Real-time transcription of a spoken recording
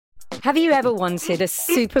Have you ever wanted a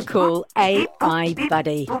super cool AI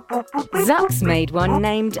buddy? Zuck's made one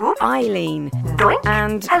named Eileen.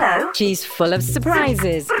 And she's full of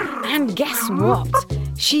surprises. And guess what?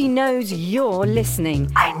 She knows you're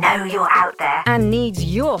listening. I know you're out there. And needs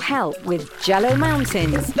your help with Jello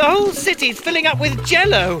Mountains. The whole city's filling up with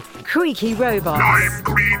Jello. Creaky robots. I'm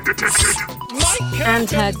green detected. And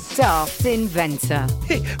her daft inventor.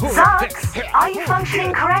 Zucks, are you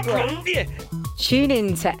functioning correctly? Tune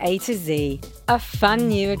in to A to Z, a fun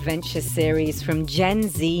new adventure series from Gen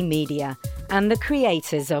Z Media and the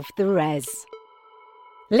creators of The Res.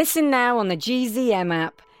 Listen now on the GZM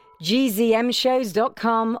app,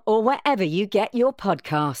 gzmshows.com, or wherever you get your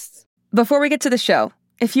podcasts. Before we get to the show,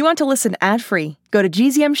 if you want to listen ad-free, go to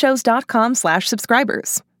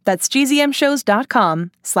gzmshows.com/subscribers. That's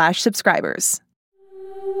gzmshows.com/subscribers.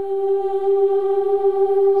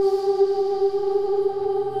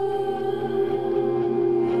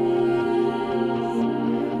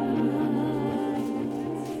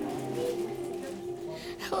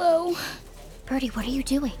 Hello. Birdie, what are you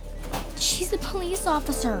doing? She's a police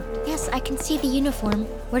officer. Yes, I can see the uniform.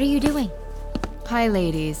 What are you doing? Hi,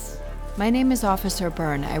 ladies. My name is Officer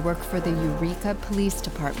Byrne. I work for the Eureka Police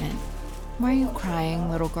Department. Why are you crying,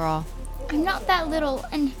 little girl? I'm not that little,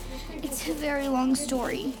 and it's a very long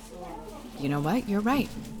story. You know what? You're right.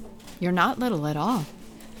 You're not little at all.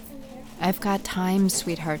 I've got time,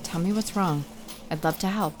 sweetheart. Tell me what's wrong. I'd love to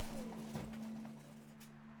help.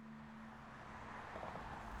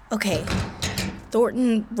 Okay,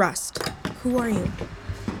 Thornton Rust. Who are you?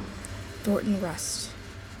 Thornton Rust.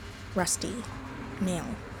 Rusty. Nail.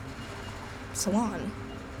 Salon.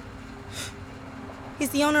 He's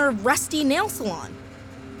the owner of Rusty Nail Salon.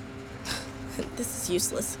 This is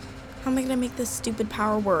useless. How am I gonna make this stupid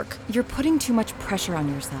power work? You're putting too much pressure on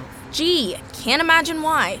yourself. Gee, can't imagine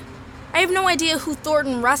why. I have no idea who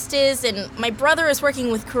Thornton Rust is, and my brother is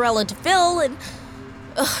working with Cruella DeVille, and...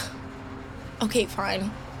 Ugh. Okay,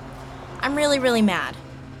 fine. I'm really, really mad.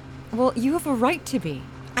 Well, you have a right to be.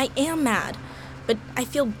 I am mad, but I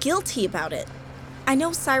feel guilty about it. I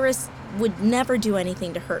know Cyrus would never do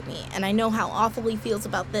anything to hurt me, and I know how awful he feels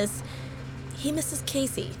about this. He misses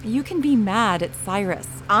Casey. You can be mad at Cyrus.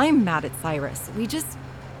 I'm mad at Cyrus. We just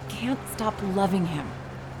can't stop loving him.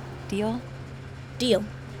 Deal? Deal.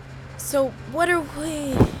 So what are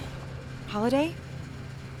we... Holiday?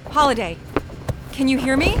 Holiday! Can you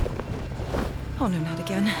hear me? Oh no, not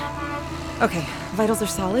again. Okay, vitals are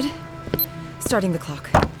solid. Starting the clock.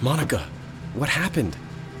 Monica, what happened?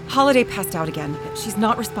 Holiday passed out again. She's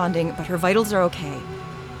not responding, but her vitals are okay.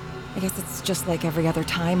 I guess it's just like every other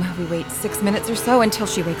time. We wait 6 minutes or so until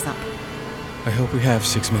she wakes up. I hope we have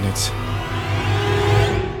 6 minutes.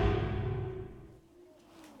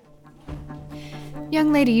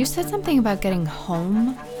 Young lady, you said something about getting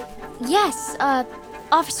home? Yes,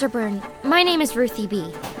 Officer Byrne. My name is Ruthie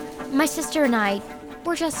B. My sister and I,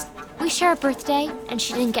 we share a birthday, and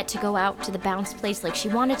she didn't get to go out to the bounce place like she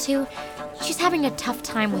wanted to. She's having a tough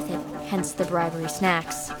time with it, hence the bribery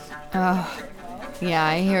snacks. Oh, yeah,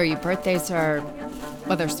 I hear you. Birthdays are,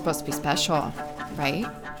 well, they're supposed to be special, right?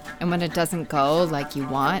 And when it doesn't go like you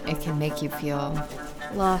want, it can make you feel...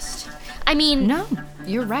 Lost. I mean... No,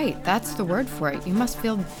 you're right. That's the word for it. You must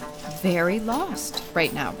feel very lost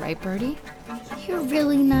right now, right, Birdie? You're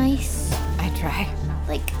really nice. I try.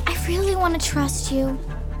 Like, I really want to trust you.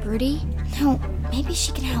 Birdie? No, maybe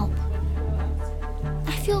she can help.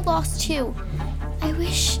 I feel lost too. I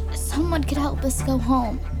wish someone could help us go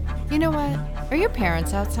home. You know what? Are your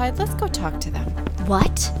parents outside? Let's go talk to them.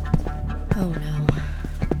 What? Oh no.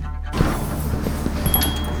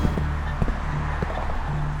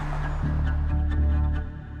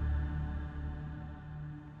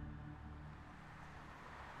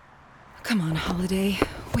 Come on, Holiday.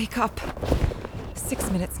 Wake up. 6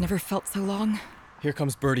 minutes never felt so long. Here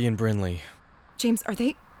comes Birdie and Brinley. James, are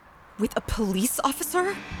they with a police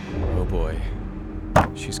officer? Oh boy.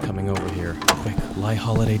 She's coming over here. Quick, lie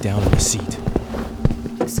Holiday down in the seat.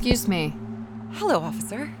 Excuse me. Hello,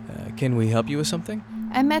 officer. Can we help you with something?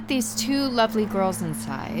 I met these two lovely girls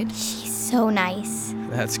inside. She's so nice.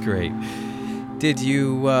 That's great. Did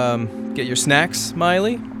you, get your snacks,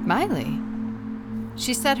 Miley? Miley?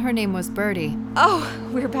 She said her name was Birdie. Oh,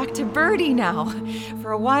 we're back to Birdie now.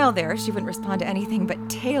 For a while there, she wouldn't respond to anything but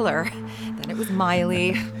Taylor. Then it was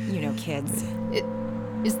Miley. You know, kids.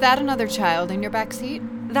 Is that another child in your backseat?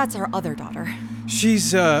 That's our other daughter.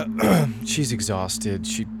 She's, she's exhausted.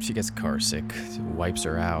 She gets car sick. It wipes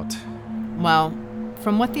her out. Well,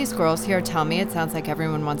 from what these girls here tell me, it sounds like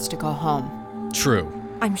everyone wants to go home. True.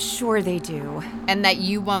 I'm sure they do. And that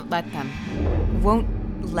you won't let them. Won't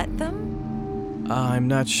let them? I'm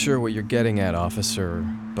not sure what you're getting at, officer,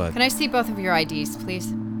 but... Can I see both of your IDs,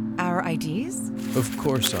 please? Our IDs? Of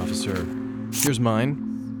course, officer. Here's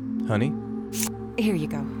mine, honey. Here you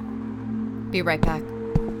go. Be right back.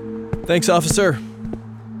 Thanks, officer.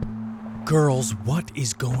 Girls, what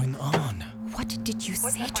is going on? What did you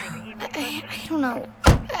say to her? I don't know.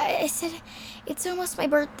 I said it's almost my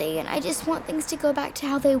birthday and I just want things to go back to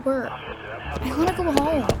how they were. I want to go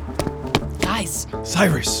home. Guys,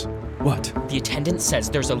 Cyrus, what? the attendant says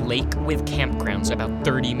there's a lake with campgrounds about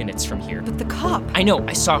 30 minutes from here. But the cop. I know,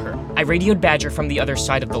 I saw her. I radioed Badger from the other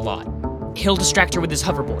side of the lot. He'll distract her with his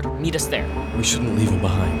hoverboard. Meet us there. We shouldn't leave him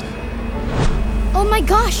behind. Oh my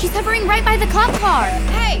gosh, she's hovering right by the cop car.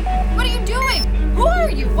 Hey, what are you doing? Who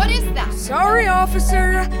are you? What is that? Sorry,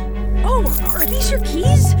 officer. Oh, are these your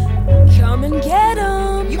keys? Come and get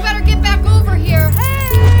them. You better get back over here.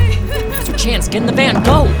 Hey! That's your chance. Get in the van.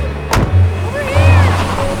 Go! Over here!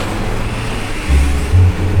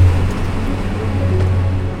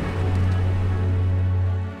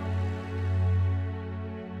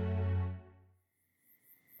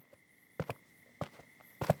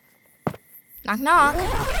 Knock, knock.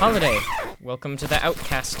 Holiday. Welcome to the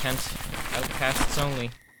Outcast tent. Outcasts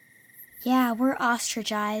only. Yeah, we're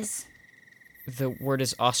ostracized. The word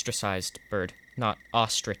is ostracized, Bird, not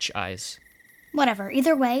ostrich eyes. Whatever,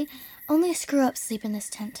 either way, only screw-ups sleep in this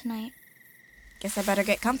tent tonight. Guess I better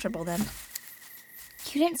get comfortable then.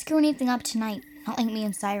 You didn't screw anything up tonight, not like me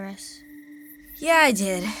and Cyrus. Yeah, I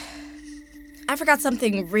did. I forgot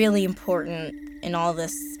something really important in all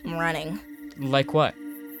this running. Like what?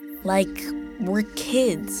 Like, we're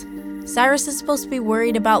kids. Cyrus is supposed to be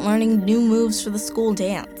worried about learning new moves for the school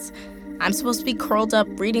dance. I'm supposed to be curled up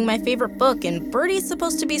reading my favorite book, and Birdie's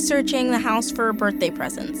supposed to be searching the house for her birthday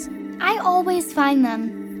presents. I always find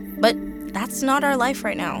them. But that's not our life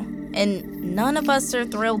right now, and none of us are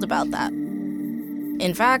thrilled about that.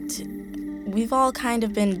 In fact, we've all kind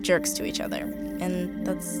of been jerks to each other, and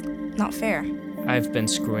that's not fair. I've been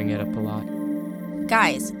screwing it up a lot.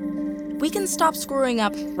 Guys, we can stop screwing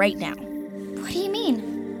up right now. What do you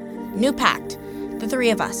mean? New pact. The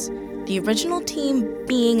three of us. The original team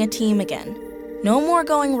being a team again. No more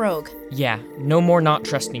going rogue. Yeah, no more not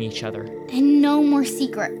trusting each other. And no more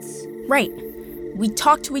secrets. Right. We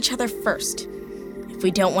talk to each other first. If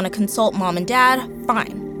we don't want to consult Mom and Dad,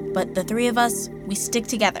 fine. But the three of us, we stick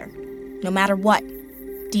together. No matter what.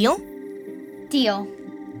 Deal? Deal.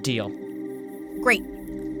 Deal. Great.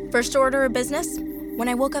 First order of business. When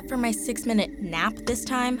I woke up from my 6-minute nap this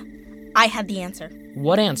time, I had the answer.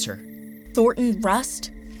 What answer? Thornton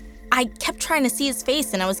Rust. I kept trying to see his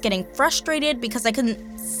face and I was getting frustrated because I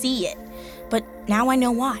couldn't see it. But now I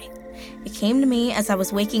know why. It came to me as I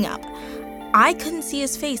was waking up. I couldn't see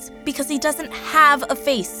his face because he doesn't have a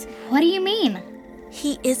face. What do you mean?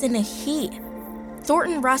 He isn't a he.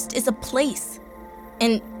 Thornton Rust is a place.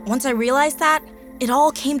 And once I realized that, it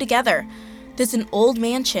all came together. There's an old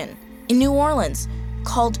mansion in New Orleans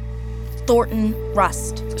called Thornton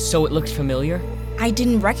Rust. So it looked familiar? I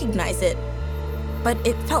didn't recognize it, but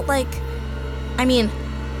it felt like, I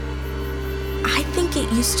think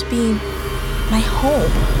it used to be my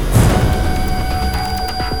home.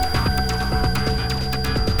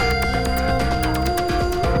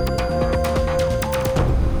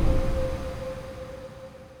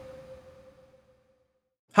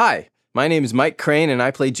 Hi, my name is Mike Crane and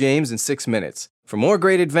I play James in 6 Minutes. For more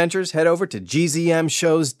great adventures, head over to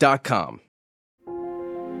gzmshows.com.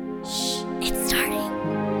 Shh, it's starting.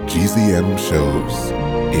 GZM Shows.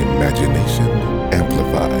 Imagination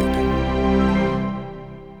Amplified.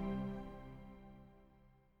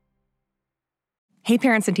 Hey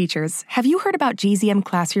parents and teachers, have you heard about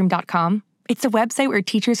gzmclassroom.com? It's a website where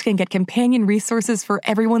teachers can get companion resources for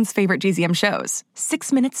everyone's favorite GZM shows.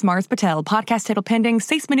 6 Minutes, Mars Patel, Podcast Title Pending,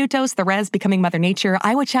 6 Minutos, The Res, Becoming Mother Nature,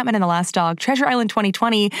 Iowa Chapman and the Last Dog, Treasure Island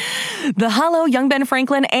 2020, The Hollow, Young Ben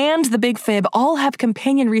Franklin, and The Big Fib all have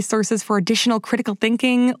companion resources for additional critical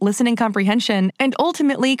thinking, listening comprehension, and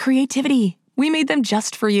ultimately creativity. We made them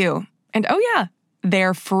just for you. And oh yeah,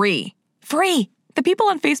 they're free. Free! The people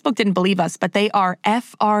on Facebook didn't believe us, but they are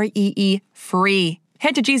Free free.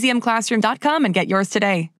 Head to gzmclassroom.com and get yours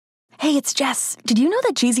today. Hey, it's Jess. Did you know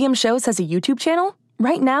that GZM Shows has a YouTube channel?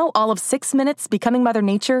 Right now, all of 6 Minutes, Becoming Mother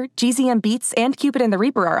Nature, GZM Beats, and Cupid and the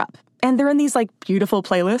Reaper are up. And they're in these, beautiful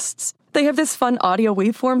playlists. They have this fun audio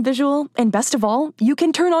waveform visual, and best of all, you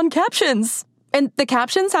can turn on captions. And the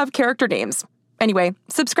captions have character names. Anyway,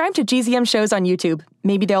 subscribe to GZM Shows on YouTube.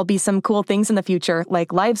 Maybe there'll be some cool things in the future,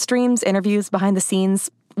 like live streams, interviews, behind the scenes.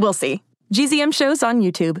 We'll see. GZM Shows on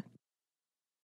YouTube.